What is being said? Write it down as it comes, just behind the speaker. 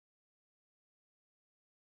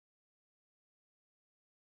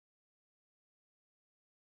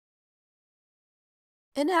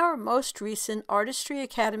In our most recent Artistry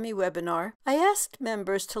Academy webinar, I asked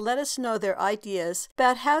members to let us know their ideas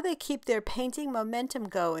about how they keep their painting momentum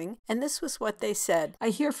going, and this was what they said. I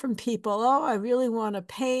hear from people, oh, I really want to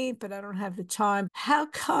paint, but I don't have the time. How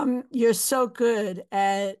come you're so good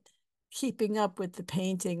at keeping up with the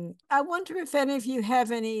painting? I wonder if any of you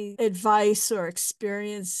have any advice or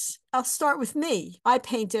experience. I'll start with me. I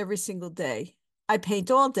paint every single day. I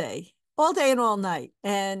paint all day and all night.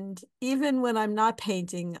 And even when I'm not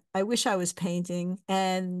painting, I wish I was painting.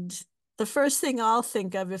 And the first thing I'll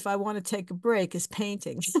think of if I want to take a break is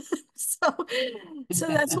painting. so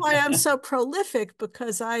that's why I'm so prolific,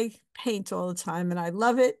 because I paint all the time and I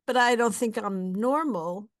love it, but I don't think I'm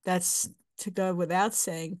normal. That's to go without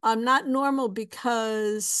saying. I'm not normal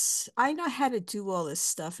because I know how to do all this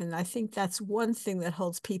stuff. And I think that's one thing that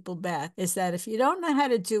holds people back, is that if you don't know how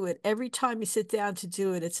to do it, every time you sit down to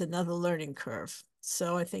do it, it's another learning curve.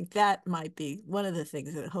 So I think that might be one of the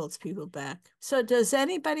things that holds people back. So does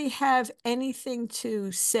anybody have anything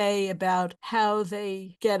to say about how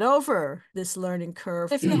they get over this learning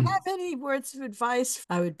curve? If you have any words of advice,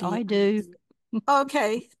 I would be. I do.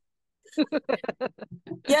 Okay.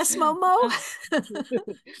 Yes, Momo?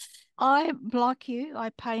 I, like you, I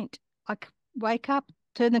paint. Wake up,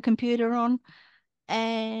 turn the computer on,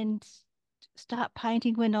 and start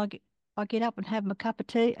painting when I get up and have a cup of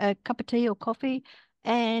tea or coffee,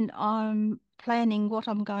 and I'm planning what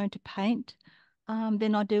I'm going to paint.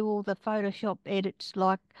 Then I do all the Photoshop edits,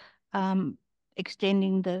 like um,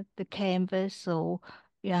 extending the canvas, or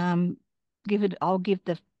um, I'll give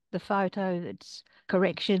the photo that's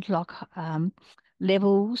corrections, like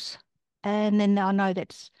levels, and then I know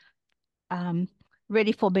that's um,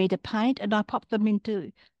 ready for me to paint, and I pop them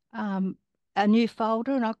into um, a new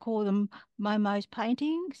folder, and I call them Momo's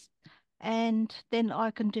paintings, and then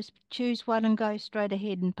I can just choose one and go straight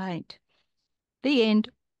ahead and paint. The end.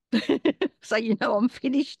 So I'm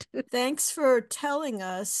finished. Thanks for telling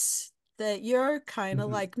us that you're kind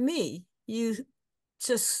of like me. You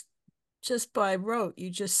just just by rote,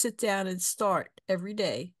 you just sit down and start every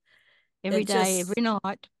day. Every It day, every just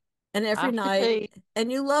night, and every after night, tea.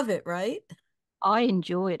 and you love it, right? I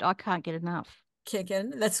enjoy it. I can't get enough.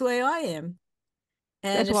 Kicking. That's the way I am.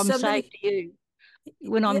 And That's if what I'm saying somebody, to you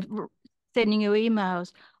when yeah, sending you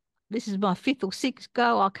emails. This is my fifth or sixth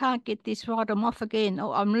go. I can't get this right. I'm off again.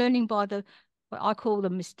 Oh, I'm learning by what I call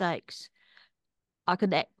them mistakes. I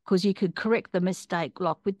could, because you could correct the mistake,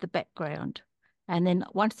 like with the background, and then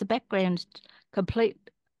once the background's complete,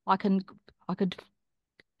 I can I could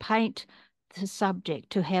paint the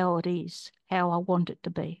subject to how it is, how I want it to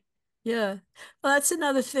be. yeah. Well, that's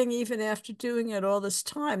another thing, even after doing it all this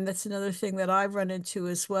time, that's another thing that I run into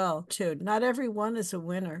as well, too. Not everyone is a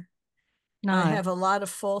winner. I No. have a lot of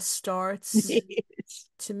false starts. Yes.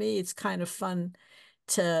 To me, it's kind of fun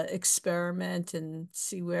to experiment and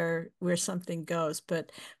see where something goes.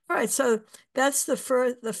 But all right, so that's the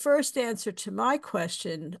first answer to my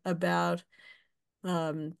question about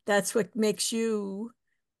that's what makes you,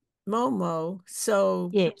 Momo, so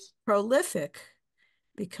Yes. prolific,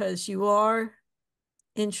 because you are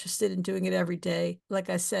interested in doing it every day. Like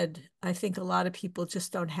I said, I think a lot of people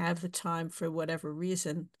just don't have the time for whatever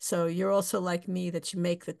reason. So you're also like me, that you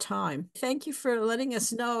make the time. Thank you for letting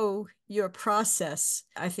us know your process.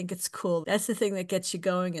 I think it's cool. That's the thing that gets you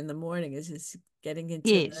going in the morning, is getting into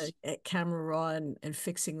the Yes. camera raw and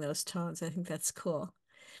fixing those tones. I think that's cool.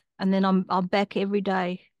 And then I'm back every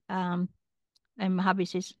day. And my hubby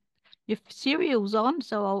says, your cereal's on,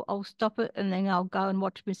 so I'll stop it, and then I'll go and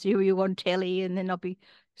watch my cereal on telly, and then I'll be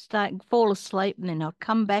fall asleep, and then I'll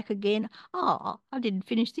come back again. Oh, I didn't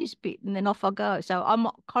finish this bit, and then off I go. So I'm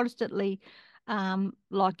constantly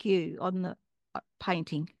like you on the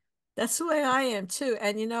painting. That's the way I am too.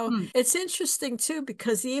 And Hmm. it's interesting too,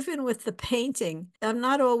 because even with the painting, I'm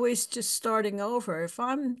not always just starting over. If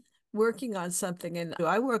I'm working on something, and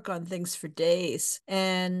I work on things for days,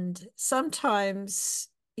 and sometimes,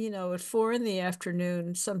 at 4 in the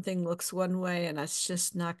afternoon, something looks one way and it's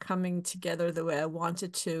just not coming together the way I want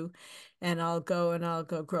it to. And I'll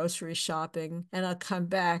go grocery shopping, and I'll come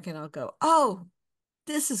back and I'll go, oh,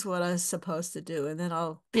 this is what I was supposed to do. And then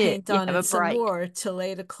I'll Yeah, paint you on have it a some break. more till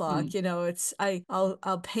 8 o'clock. Hmm.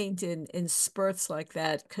 I'll paint in spurts like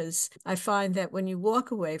that, because I find that when you walk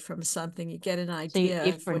away from something, you get an See it idea of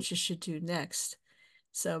different. what you should do next.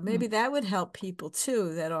 So Hmm. maybe that would help people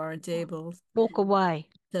too that aren't able Walk away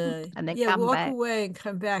to, and then yeah, come walk back. away and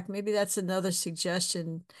come back. Maybe that's another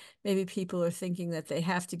suggestion. Maybe people are thinking that they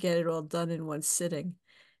have to get it all done in one sitting,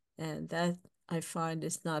 and that I find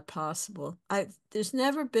is not possible. I There's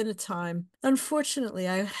never been a time. Unfortunately,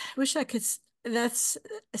 I wish I could That's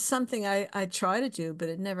something I try to do, but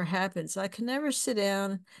it never happens. I can never sit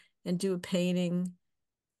down and do a painting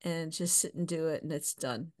and just sit and do it and it's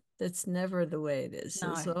done. That's never the way it is.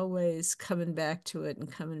 There's No. always coming back to it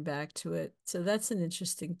and coming back to it. So that's an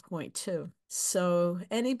interesting point too. So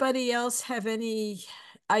anybody else have any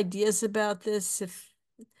ideas about this? If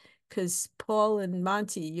because Paul and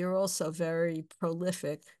Monty, you're also very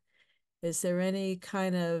prolific. Is there any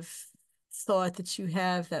kind of thought that you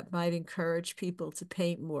have that might encourage people to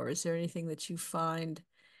paint more? Is there anything that you find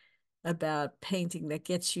about painting that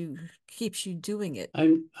keeps you doing it?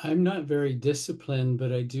 I'm not very disciplined,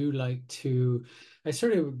 but I do like to, I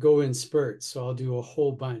sort of go in spurts. So I'll do a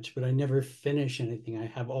whole bunch, but I never finish anything. I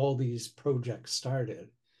have all these projects started.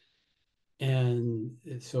 And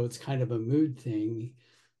so it's kind of a mood thing.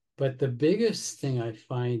 But the biggest thing I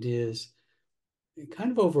find is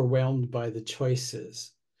kind of overwhelmed by the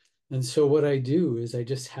choices. And so what I do is I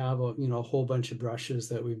just have a whole bunch of brushes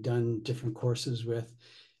that we've done different courses with.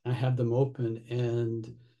 I have them open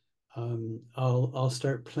and I'll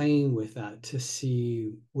start playing with that to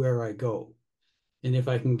see where I go. And if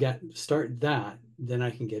I can start that, then I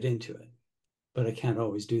can get into it. But I can't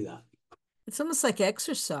always do that. It's almost like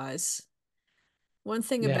exercise. One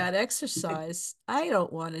thing Yeah. about exercise, I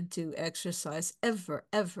don't want to do exercise ever,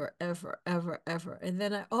 ever, ever, ever, ever. And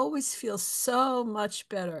then I always feel so much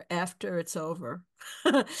better after it's over.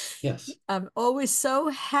 Yes. I'm always so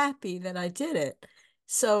happy that I did it.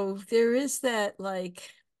 So there is that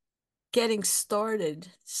like getting started,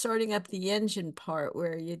 starting up the engine part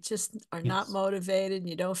where you just are not Yes. motivated and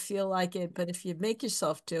you don't feel like it. But if you make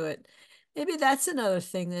yourself do it, maybe that's another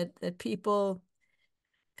thing that people,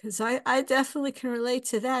 because I definitely can relate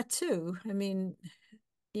to that too. I mean,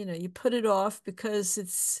 you put it off because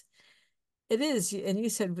it is, and you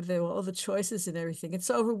said with all the choices and everything, it's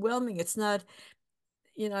overwhelming. It's not,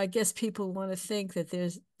 I guess people want to think that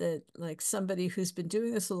there's that like somebody who's been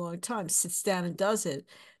doing this a long time sits down and does it.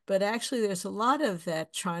 But actually there's a lot of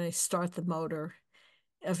that trying to start the motor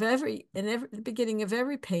the beginning of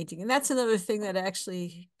every painting. And that's another thing that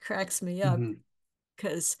actually cracks me up Hmm.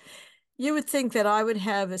 because you would think that I would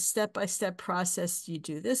have a step-by-step process. You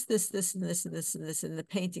do this, and this, and this, and this, and the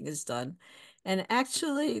painting is done. And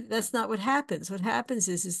actually, that's not what happens. What happens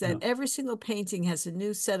is that No. every single painting has a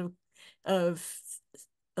new set of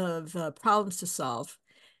problems to solve.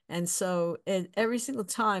 And so every single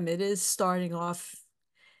time it is starting off,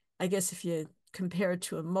 I guess if you compare it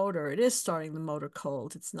to a motor, it is starting the motor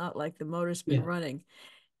cold. It's not like the motor's been Yeah. running.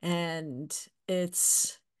 And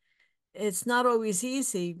it's not always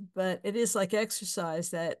easy, but it is like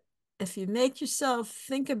exercise that if you make yourself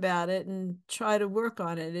think about it and try to work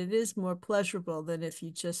on it, it is more pleasurable than if you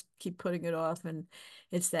just keep putting it off and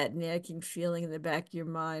it's that nagging feeling in the back of your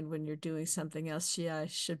mind when you're doing something else. Gee, I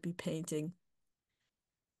should be painting.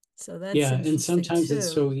 So that's Yeah. And interesting sometimes it's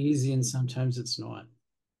too. so easy and sometimes it's not.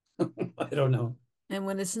 I don't know. And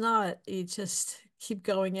when it's not, you just keep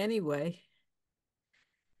going anyway.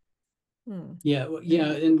 Hmm. Yeah,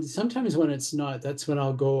 yeah, and sometimes when it's not, that's when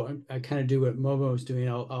I'll go. I kind of do what Momo's doing.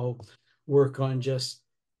 I'll work on just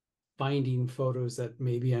finding photos that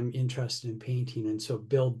maybe I'm interested in painting, and so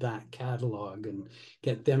build that catalog and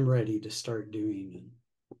get them ready to start doing.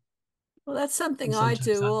 Well, that's something And I sometimes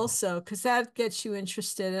do that also, helps. because that gets you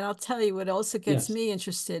interested. And I'll tell you what also gets Yes, me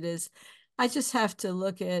interested is I just have to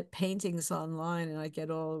look at paintings online and I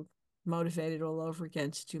get all motivated all over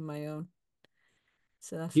again to do my own.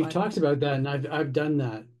 So I you've find, talked about that, and I've done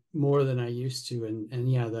that more than I used to,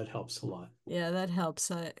 and yeah, that helps a lot. yeah, that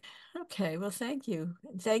helps. Okay, well, thank you.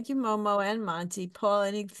 Thank you, Momo and Monty. Paul,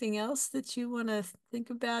 anything else that you want to think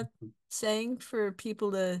about saying for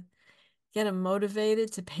people to get them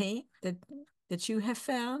motivated to paint that you have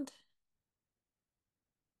found?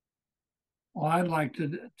 Well, I'd like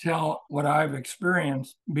to tell what I've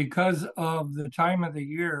experienced because of the time of the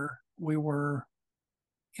year we were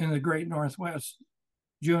in the great Northwest,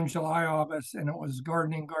 June, July, August, and it was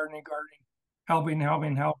gardening, gardening, gardening, helping,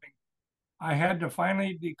 helping, helping. I had to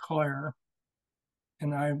finally declare,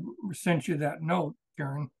 and I sent you that note,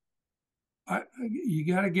 Karen. You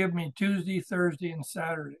got to give me Tuesday, Thursday, and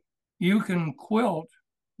Saturday. You can quilt,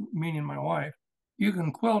 meaning my wife, you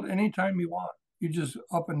can quilt anytime you want. You just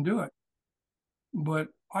up and do it. But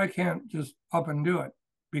I can't just up and do it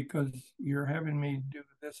because you're having me do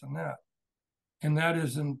this and that. And that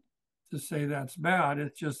isn't to say that's bad.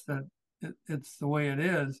 It's just that it's the way it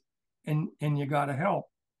is, and you got to help.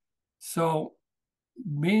 So,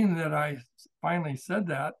 being that I finally said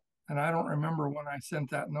that, and I don't remember when I sent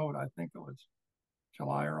that note. I think it was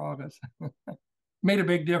July or August. Made a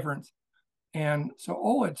big difference. And so,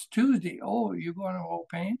 oh, it's Tuesday. Oh, you going to go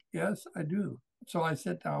paint? Yes, I do. So I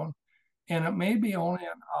sit down, and it may be only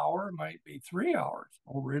an hour, it might be 3 hours.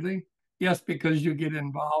 Oh, really? Yes, because you get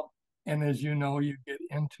involved, and as you know, you get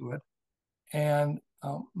into it. And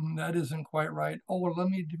that isn't quite right. Oh, well, let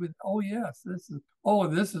me do it. Oh, yes, this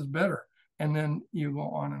is better. And then you go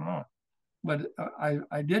on and on. But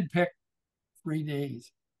I did pick 3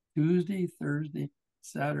 days, Tuesday, Thursday,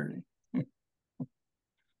 Saturday,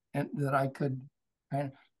 and that I could.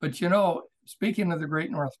 But speaking of the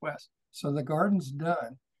Great Northwest, so the garden's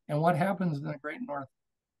done. And what happens in the Great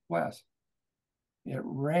Northwest? It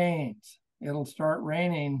rains. It'll start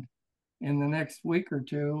raining in the next week or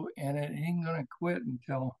two, and it ain't going to quit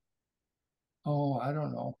until, oh, I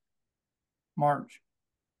don't know, March.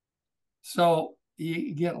 So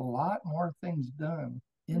you get a lot more things done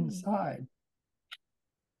inside.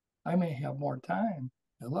 I may have more time.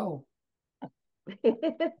 Hello.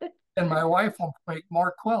 And my wife will make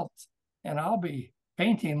more quilts, and I'll be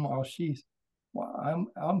painting while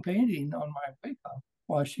I'm painting on my makeup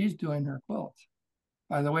while she's doing her quilts.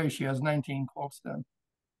 By the way, she has 19 quilts done.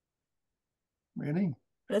 Really?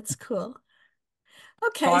 That's cool. So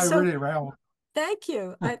Okay, I really rambled. thank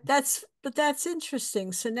you. That's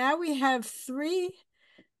interesting. So now we have three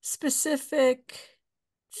specific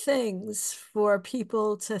things for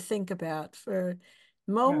people to think about. For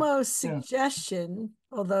Momo's suggestion,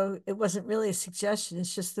 although it wasn't really a suggestion,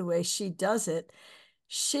 it's just the way she does it.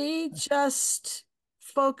 She just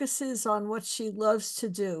focuses on what she loves to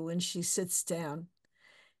do when she sits down.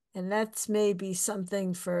 And that's maybe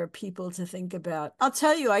something for people to think about. I'll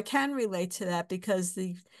tell you, I can relate to that because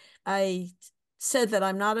I said that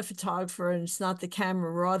I'm not a photographer and it's not the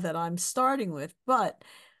camera raw that I'm starting with. But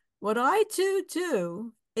what I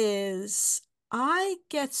do is I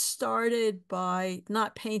get started by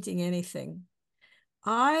not painting anything.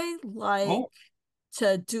 I like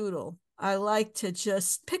to doodle. I like to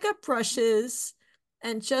just pick up brushes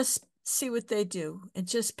and just see what they do and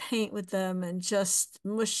just paint with them and just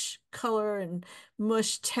mush color and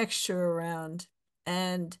mush texture around.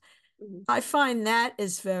 And I find that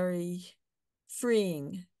is very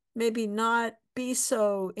freeing. Maybe not be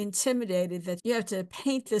so intimidated that you have to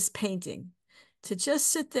paint this painting. To just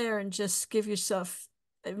sit there and just give yourself,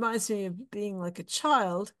 it reminds me of being like a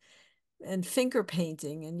child and finger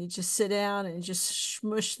painting, and you just sit down and just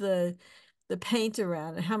smush the paint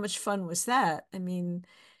around. And how much fun was that? I mean,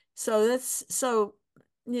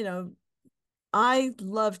 you know, I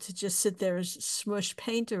love to just sit there and smush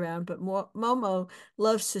paint around, but Momo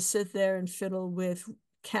loves to sit there and fiddle with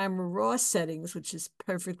camera raw settings, which is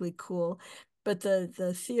perfectly cool. But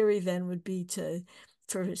the theory then would be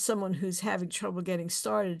for someone who's having trouble getting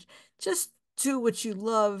started, just do what you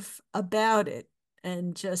love about it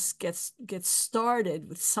and just get started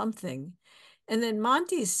with something. And then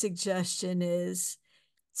Monty's suggestion is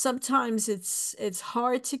sometimes it's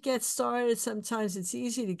hard to get started, sometimes it's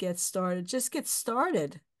easy to get started. Just get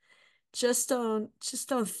started. Just don't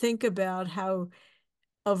think about how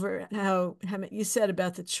you said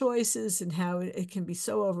about the choices and how it can be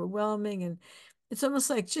so overwhelming, and it's almost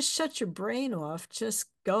like just shut your brain off, just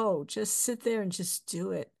go, just sit there and just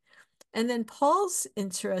do it. And then Paul's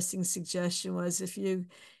interesting suggestion was,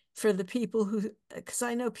 for the people who, because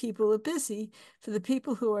I know people are busy, for the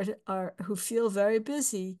people who feel very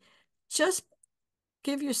busy, just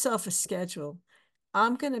give yourself a schedule.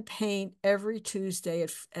 I'm going to paint every Tuesday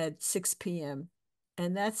at 6 p.m.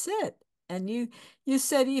 and that's it. And you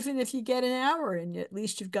said even if you get an hour in, at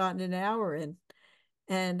least you've gotten an hour in.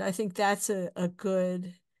 And I think that's a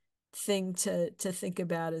good thing to think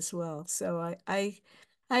about as well. So I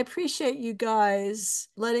appreciate you guys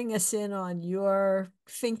letting us in on your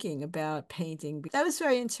thinking about painting. That was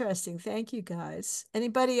very interesting. Thank you guys.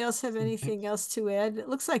 Anybody else have anything else to add? It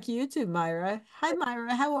looks like you do, Myra. Hi,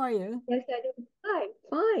 Myra. How are you? Yes, I do. Hi,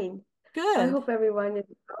 fine. I Good. hope everyone is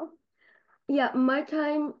well. Yeah, my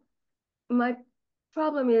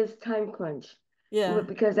problem is time crunch Yeah.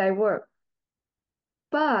 because I work.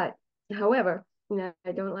 But, however, no,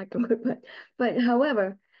 I don't like to work, but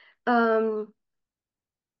however, um,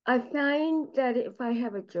 I find that if I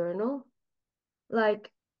have a journal,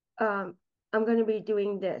 like, I'm going to be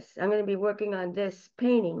doing this, I'm going to be working on this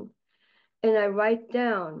painting, and I write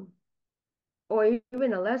down, or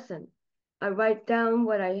even a lesson, I write down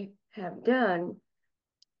what I have done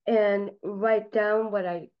and write down what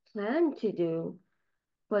I plan to do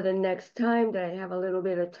for the next time that I have a little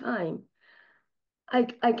bit of time.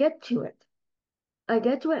 I get to it. I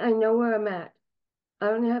get to it. I know where I'm at. I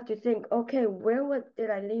don't have to think, okay, did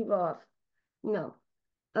I leave off? No.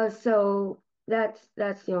 So that's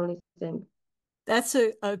the only thing. That's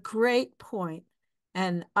a great point.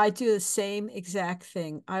 And I do the same exact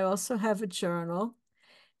thing. I also have a journal,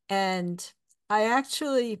 and I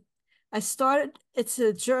actually I started, it's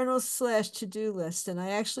a journal slash to-do list, and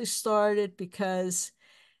I actually started because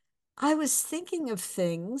I was thinking of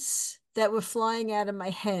things that were flying out of my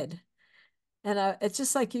head. And it's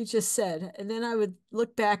just like you just said. And then I would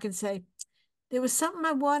look back and say, there was something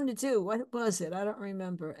I wanted to do. What was it? I don't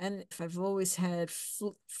remember. And if I've always had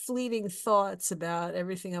fleeting thoughts about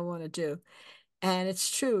everything I want to do. And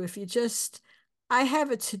it's true. If you just, I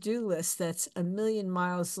have a to-do list that's a million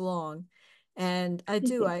miles long. And I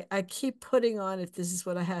do, I keep putting on it, this is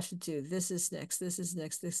what I have to do. This is next, this is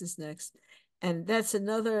next, this is next. And that's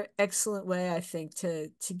another excellent way, I think,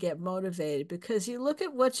 to get motivated, because you look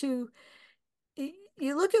at what you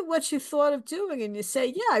thought of doing and you say,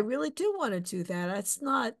 yeah, I really do want to do that. It's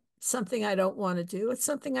not something I don't want to do. It's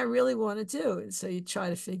something I really want to do. And so you try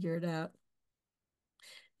to figure it out.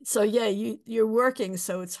 So yeah, you're working,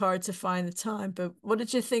 so it's hard to find the time. But what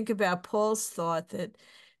did you think about Paul's thought that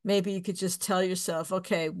maybe you could just tell yourself,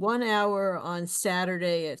 okay, 1 hour on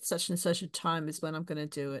Saturday at such and such a time is when I'm going to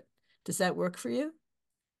do it. Does that work for you?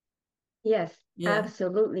 Yes, Yeah.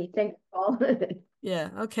 absolutely. Thank you, Paul. Yeah.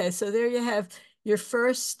 Okay. So there you have your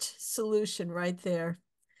first solution right there.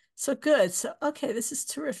 So good. So, okay, this is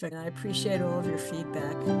terrific. I appreciate all of your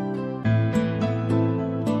feedback.